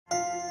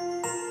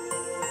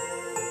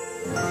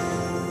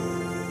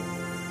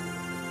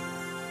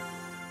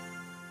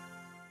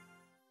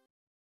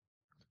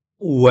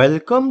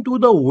Welcome to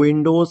the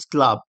Windows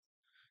Club.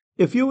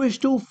 If you wish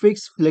to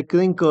fix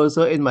flickering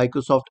cursor in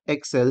Microsoft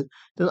Excel,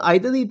 then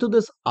either read to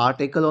this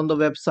article on the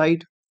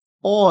website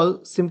or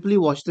simply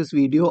watch this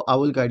video. I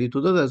will guide you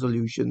to the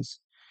resolutions.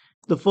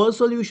 The first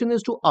solution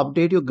is to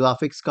update your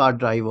graphics card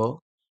driver.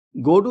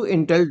 Go to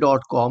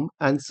intel.com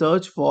and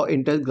search for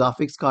Intel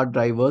graphics card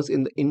drivers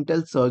in the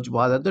Intel search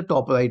bar at the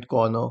top right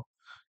corner.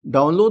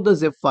 Download the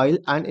zip file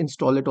and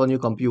install it on your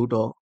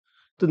computer.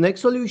 The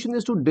next solution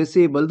is to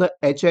disable the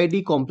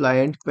HID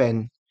compliant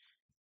pen.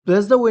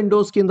 Press the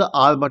Windows key and the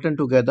R button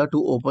together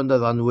to open the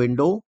Run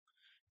window.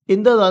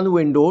 In the Run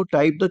window,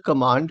 type the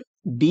command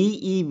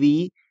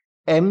devmgmt.msc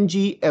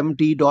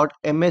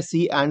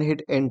and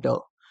hit Enter.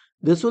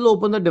 This will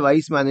open the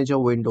Device Manager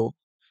window.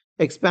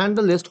 Expand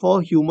the list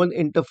for human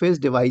interface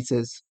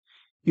devices.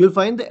 You'll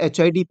find the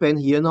HID pen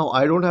here. Now,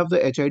 I don't have the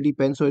HID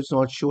pen, so it's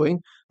not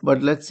showing.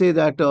 But let's say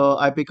that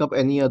I pick up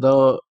any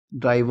other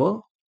driver,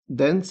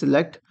 then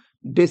select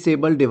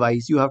Disable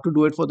Device. You have to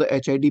do it for the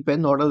HID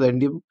pen, not a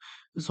random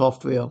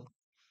software.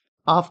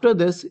 After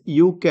this,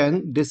 you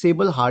can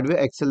disable hardware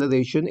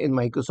acceleration in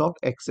Microsoft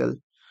Excel.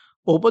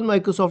 Open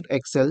Microsoft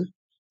Excel,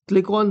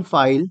 click on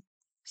File,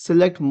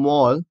 select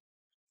More,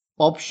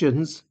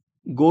 Options,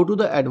 go to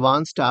the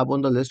Advanced tab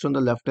on the list on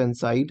the left hand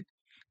side.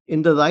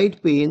 In the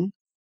right pane,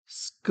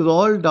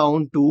 scroll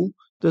down to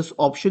this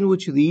option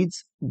which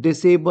reads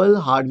Disable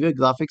Hardware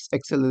Graphics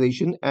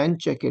Acceleration and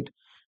check it.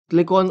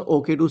 Click on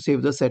OK to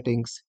save the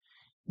settings.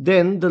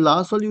 Then the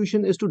last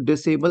solution is to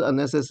disable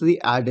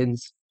unnecessary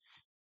add-ins.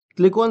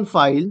 Click on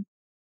File,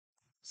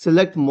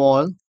 select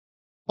More,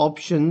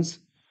 Options,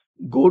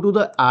 go to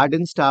the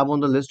Add-ins tab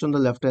on the list on the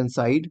left hand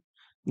side.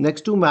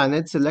 Next to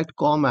Manage, select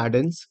COM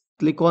add-ins,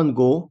 click on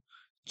Go,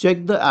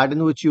 check the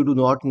add-in which you do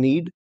not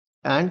need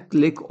and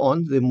click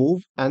on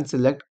Remove and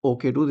select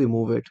OK to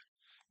remove it.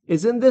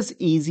 Isn't this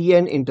easy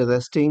and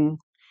interesting?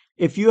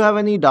 If you have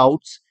any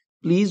doubts,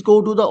 please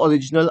go to the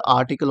original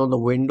article on the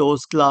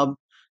Windows Club,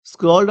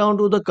 scroll down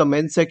to the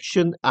comment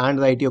section and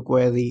write your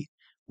query.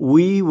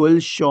 We will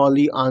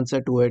surely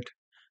answer to it.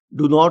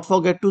 Do not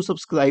forget to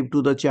subscribe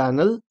to the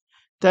channel.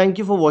 Thank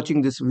you for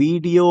watching this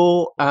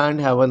video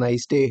and have a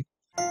nice day.